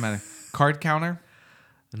 doesn't matter. Card Counter,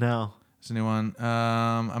 No. it's a new one.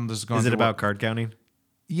 I'm just going. Is it through about card counting?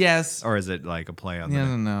 Yes. Or is it like a play on Yeah,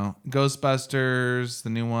 the... no. Ghostbusters, the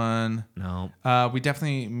new one. No.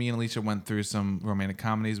 Me and Alicia went through some romantic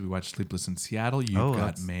comedies. We watched Sleepless in Seattle. You've Oh, Got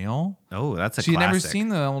that's- Mail. Oh, that's a She'd classic. never seen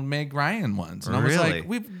the old Meg Ryan ones. And I was Really? like,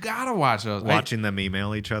 we've got to watch those. Watching them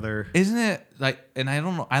email each other. Isn't it like, and I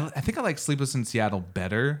don't know, I think I like Sleepless in Seattle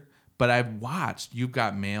better, but I've watched You've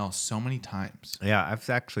Got Mail so many times. Yeah, I've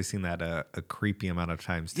actually seen that a creepy amount of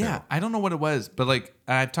times too. Yeah, I don't know what it was, but like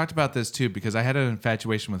I've talked about this too because I had an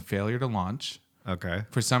infatuation with Failure to Launch Okay.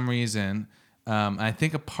 for some reason. I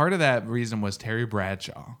think a part of that reason was Terry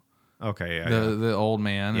Bradshaw, Okay. Yeah. the old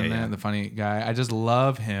man Yeah, and yeah. the funny guy. I just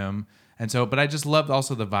love him, and so, but I just loved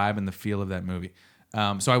also the vibe and the feel of that movie.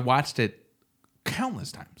 So I watched it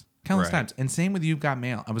countless times, Right. and same with You've Got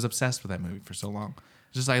Mail. I was obsessed with that movie for so long.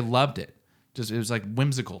 Just I loved it. Just it was like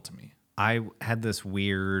whimsical to me. I had this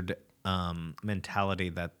weird mentality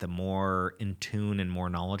that the more in tune and more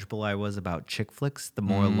knowledgeable I was about chick flicks, the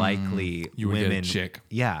more likely You would get a women. chick.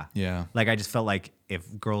 Yeah. Yeah. Like I just felt like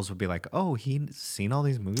if girls would be like, "Oh, he's seen all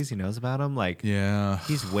these movies, he knows about them." Like, Yeah.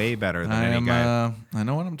 he's way better than I any am. guy. I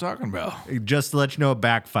know what I'm talking about. Just to let you know, it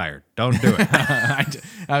backfired. Don't do it.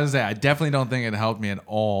 I was say I definitely don't think it helped me at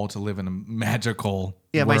all to live in a magical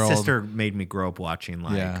Yeah, world. my sister made me grow up watching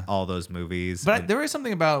like Yeah. all those movies. But and- there is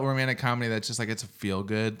something about romantic comedy that's just like it's a feel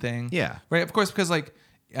good thing. Yeah. Right. Of course, because like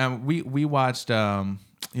we watched. I've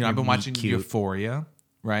been watching Cute. Euphoria.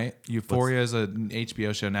 Right. Euphoria is an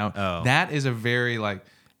HBO show now. Oh. That is a very like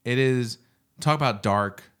it is. Talk about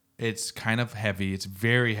dark. It's kind of heavy. It's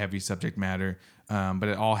very heavy subject matter. But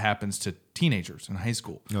it all happens to teenagers in high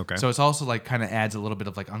school. Okay. So it's also like kind of adds a little bit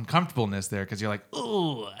of like uncomfortableness there because you're like,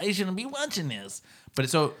 oh, I shouldn't be watching this. But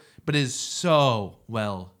it is so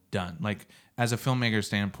well done. Like as a filmmaker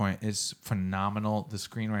standpoint, it's phenomenal. The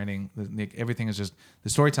screenwriting, everything is just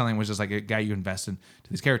the storytelling was just like it got you invested to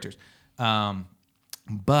these characters.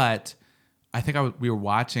 But I think we were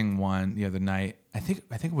watching one the other night. I think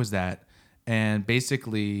it was that, and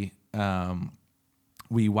basically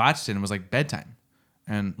we watched it and it was like bedtime.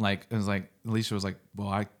 And like it was like Alicia was like, "Well,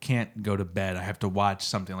 I can't go to bed. I have to watch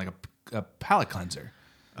something like a palate cleanser."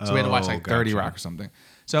 So we had to watch Oh, like 30 gotcha. Rock or something.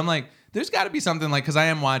 So I'm like, "There's got to be something like," because I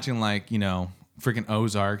am watching like freaking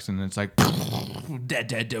Ozarks, and it's like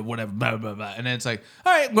dead, whatever, blah blah blah, and then it's like,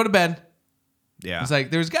 "All right, go to bed." yeah. It's like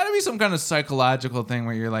there's got to be some kind of psychological thing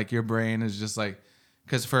where you're like your brain is just like,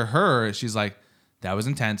 because for her she's like, that was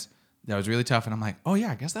intense, that was really tough, and I'm like, oh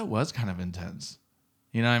yeah, I guess that was kind of intense.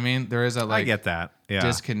 You know what I mean? There is a I like get that. Yeah.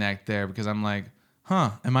 disconnect there because I'm like,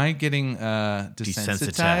 am I getting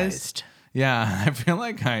desensitized? Yeah, I feel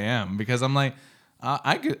like I am because I'm like,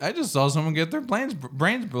 I just saw someone get their brains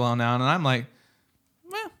blown out, and I'm like,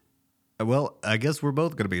 Well, I guess we're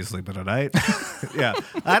both going to be sleeping tonight. Yeah.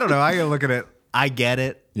 I don't know. I gotta look at it. I get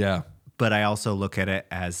it, yeah. but I also look at it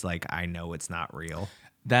as like I know it's not real.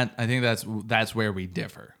 That I think that's where we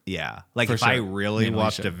differ. Yeah. Like For if I sure. really Me and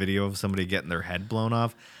watched Alicia. a video of somebody getting their head blown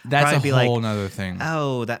off, That's probably a be whole like, nother thing.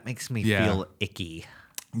 oh, that makes me Yeah. feel icky.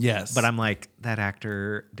 Yes, But I'm like, that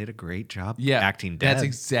actor did a great job yeah, acting dead. That's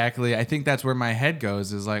exactly. I think that's where my head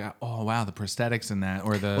goes. Is like, oh wow, the prosthetics in that,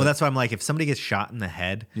 or the Well, that's why I'm like, if somebody gets shot in the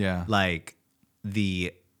head, Yeah. like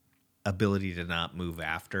the ability to not move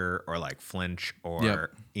after or like flinch or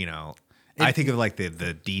Yep. I think of like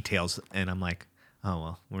the details and I'm like, oh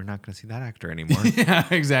well, we're not gonna see that actor anymore. yeah,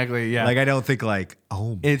 exactly. Yeah, Like I don't think like,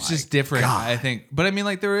 oh it's my just different. God. I think, but I mean,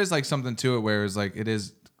 like there is like something to it where it's like it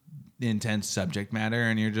is intense subject matter,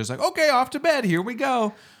 and you're just like, okay, off to bed, here we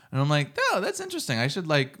go. And I'm like, oh, that's interesting. I should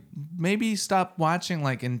like maybe stop watching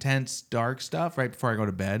like intense dark stuff right before I go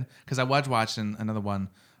to bed, because I was watching another one,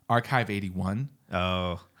 Archive 81.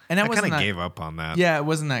 Oh, And I kind of gave up on that. Yeah, it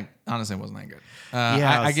wasn't that. Honestly, it wasn't that good.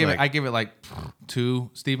 I gave it like 2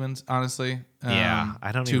 Stevens. Honestly, Yeah,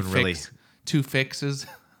 I don't even really. 2 fixes.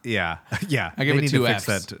 Yeah, yeah. I give they it need 2 to Fs.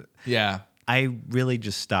 fix that. Yeah, I really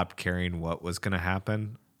just stopped caring what was going to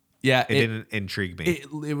happen. yeah. It didn't intrigue me.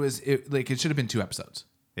 It should have been 2 episodes.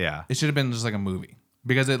 Yeah. It should have been just like a movie,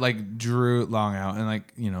 because it like drew it long out, and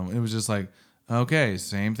like, you know, it was just like, okay,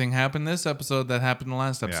 same thing happened this episode that happened the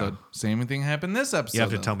last episode. Yeah. Same thing happened this episode. You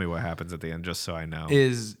have to tell me what happens at the end just so I know. It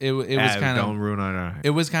was kind don't of ruin it. it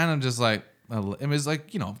was kind of just like it was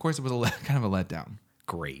like, you know, of course it was kind of a letdown.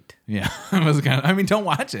 Great. Yeah, it was kind of. I mean, don't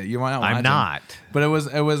watch it. You want to watch it. I'm not. But it was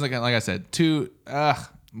like I said, 1.5,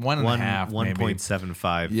 maybe.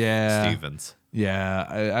 1.75 Yeah. Stevens.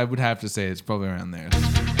 Yeah, I would have to say it's probably around there.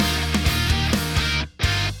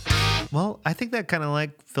 Well, I think that kind of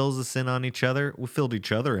like fills us in on each other. We filled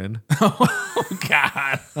each other in. Oh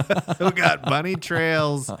God. We got bunny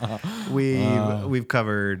trails. We've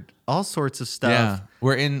covered all sorts of stuff. Yeah,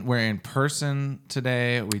 we're in person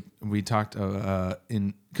today. We talked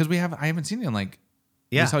in, because I haven't seen you in like,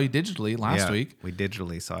 Yeah. we saw you digitally last Yeah, week, we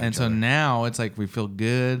digitally saw and each so other. now it's like we feel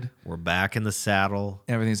good. We're back in the saddle.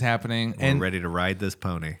 Everything's happening, We're and ready to ride this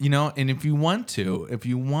pony. you know, and if you want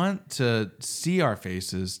to see our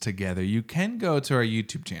faces together, you can go to our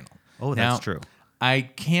YouTube channel. Oh, Now, that's true. I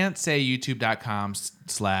can't say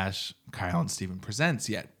youtube.com/Kyle and Steven Presents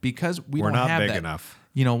yet, because We're don't not have big that. enough.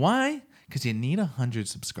 You know why? Because you need 100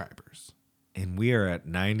 subscribers. And we are at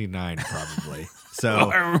 99 probably.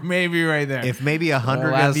 So Or maybe right there. if maybe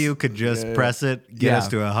 100 Last- of you could just press it, get yeah. us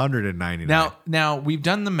to 199. Now we've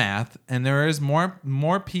done the math, and there is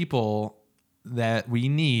more people that we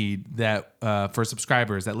need that for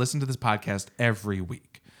subscribers that listen to this podcast every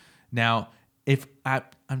week. Now, if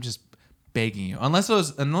I'm just begging you, unless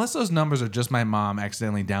those numbers are just my mom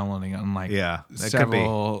accidentally downloading on like Yeah, that could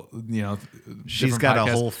several, you know, she's different got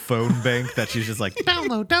podcasts. a whole phone bank that she's just like,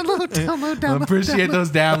 download. I appreciate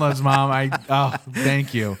those downloads, Mom.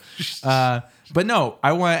 Thank you. But no,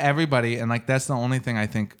 I want everybody, and like that's the only thing I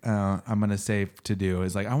think I'm gonna say to do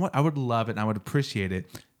is like I would love it and I would appreciate it.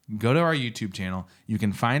 Go to our YouTube channel. You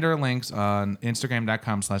can find our links on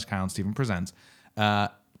Instagram.com/Kyle and Steven Presents.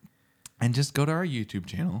 And just go to our YouTube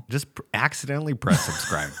channel. Just accidentally press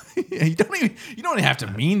subscribe. You don't even have to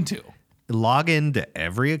mean to. Log into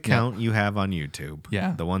every account you have on YouTube.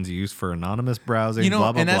 Yeah. The ones you use for anonymous browsing, You know,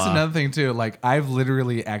 blah, blah, and that's blah. another thing too. Like I've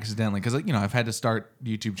literally accidentally, because you know I've had to start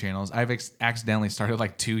YouTube channels. I've accidentally started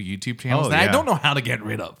like 2 YouTube channels that I yeah. don't know how to get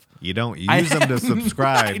rid of. You don't use them to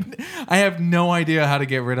subscribe. I have no idea how to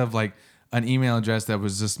get rid of like an email address that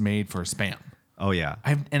was just made for spam. Oh, yeah.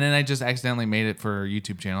 And then I just accidentally made it for a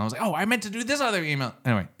YouTube channel. I was like, oh, I meant to do this other email.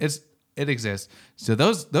 Anyway, it exists. So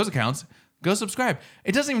those accounts, go subscribe.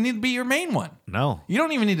 It doesn't even need to be your main one. No. You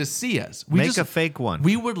don't even need to see us. Make a fake one.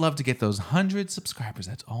 We would love to get those 100 subscribers.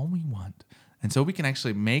 That's all we want. And so we can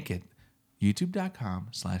actually make it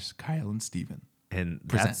youtube.com/Kyle and Steven. And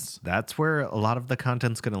Presents. that's where a lot of the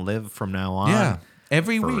content's going to live from now on. Yeah.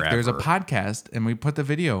 Every week there's a forever. podcast and we put the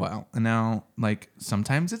video out. And now, like,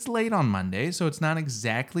 sometimes it's late on Monday, so it's not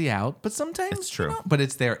exactly out, but sometimes It's true. but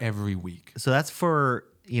it's there every week. So that's for,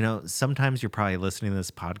 sometimes you're probably listening to this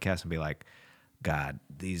podcast and be like, God,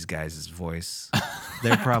 these guys' voice,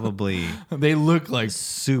 they're probably They look like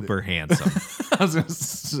super handsome. I was gonna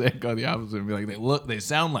say go the opposite and be like they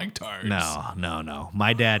sound like tards. No.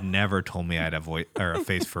 My dad never told me I had a voice or a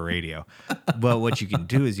face for radio. But what you can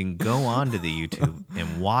do is you can go onto the YouTube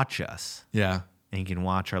and watch us. Yeah. And you can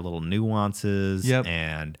watch our little nuances Yep.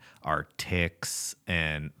 and our ticks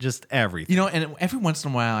and just everything. You know, and every once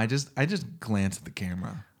in a while I just glance at the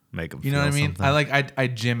camera. Make them You know what I mean? Something. I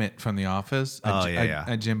gym it from the office.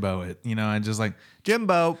 I Jimbo it. You know, I just like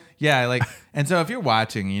Jimbo. yeah, like and so if you're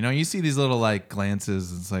watching, you see these little like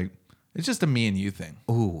glances, it's like it's just a me and you thing.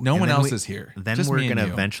 Ooh, no and one then else is here. Then Just we're me and gonna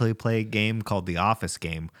you. eventually play a game called the Office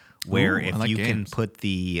Game, where Ooh, I if like you can games. put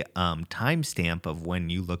the timestamp of when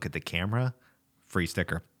you look at the camera, free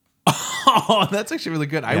sticker. Oh, that's actually really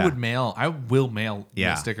good. Yeah. I will mail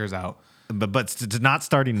Yeah. stickers out. But not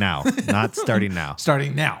starting now. Not starting now.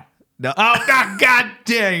 Starting now. No. Oh God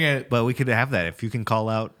dang it. But we could have that if you can call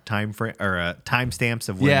out time frame or timestamps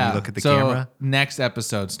of when you look at the camera. Next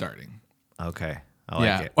episode starting. Okay, I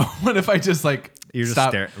like it. What if I just like You're just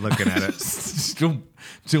stop looking at it. zoom,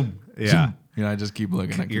 zoom, Yeah. zoom, I just keep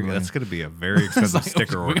looking. That's going to be a very expensive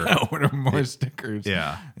sticker We order. gotta order more stickers.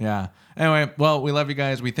 Yeah. Yeah. Anyway, well, we love you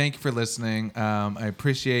guys. We thank you for listening. I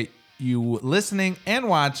appreciate you listening and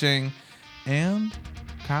watching. And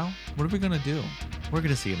Kyle, what are we gonna do? We're going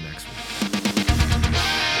to see him next week.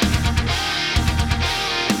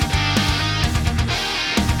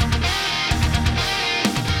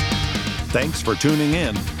 Thanks for tuning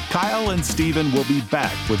in. Kyle and Steven will be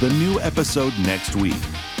back with a new episode next week.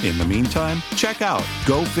 In the meantime, check out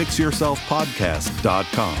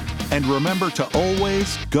GoFixYourselfPodcast.com. And remember to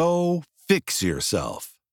always go fix yourself.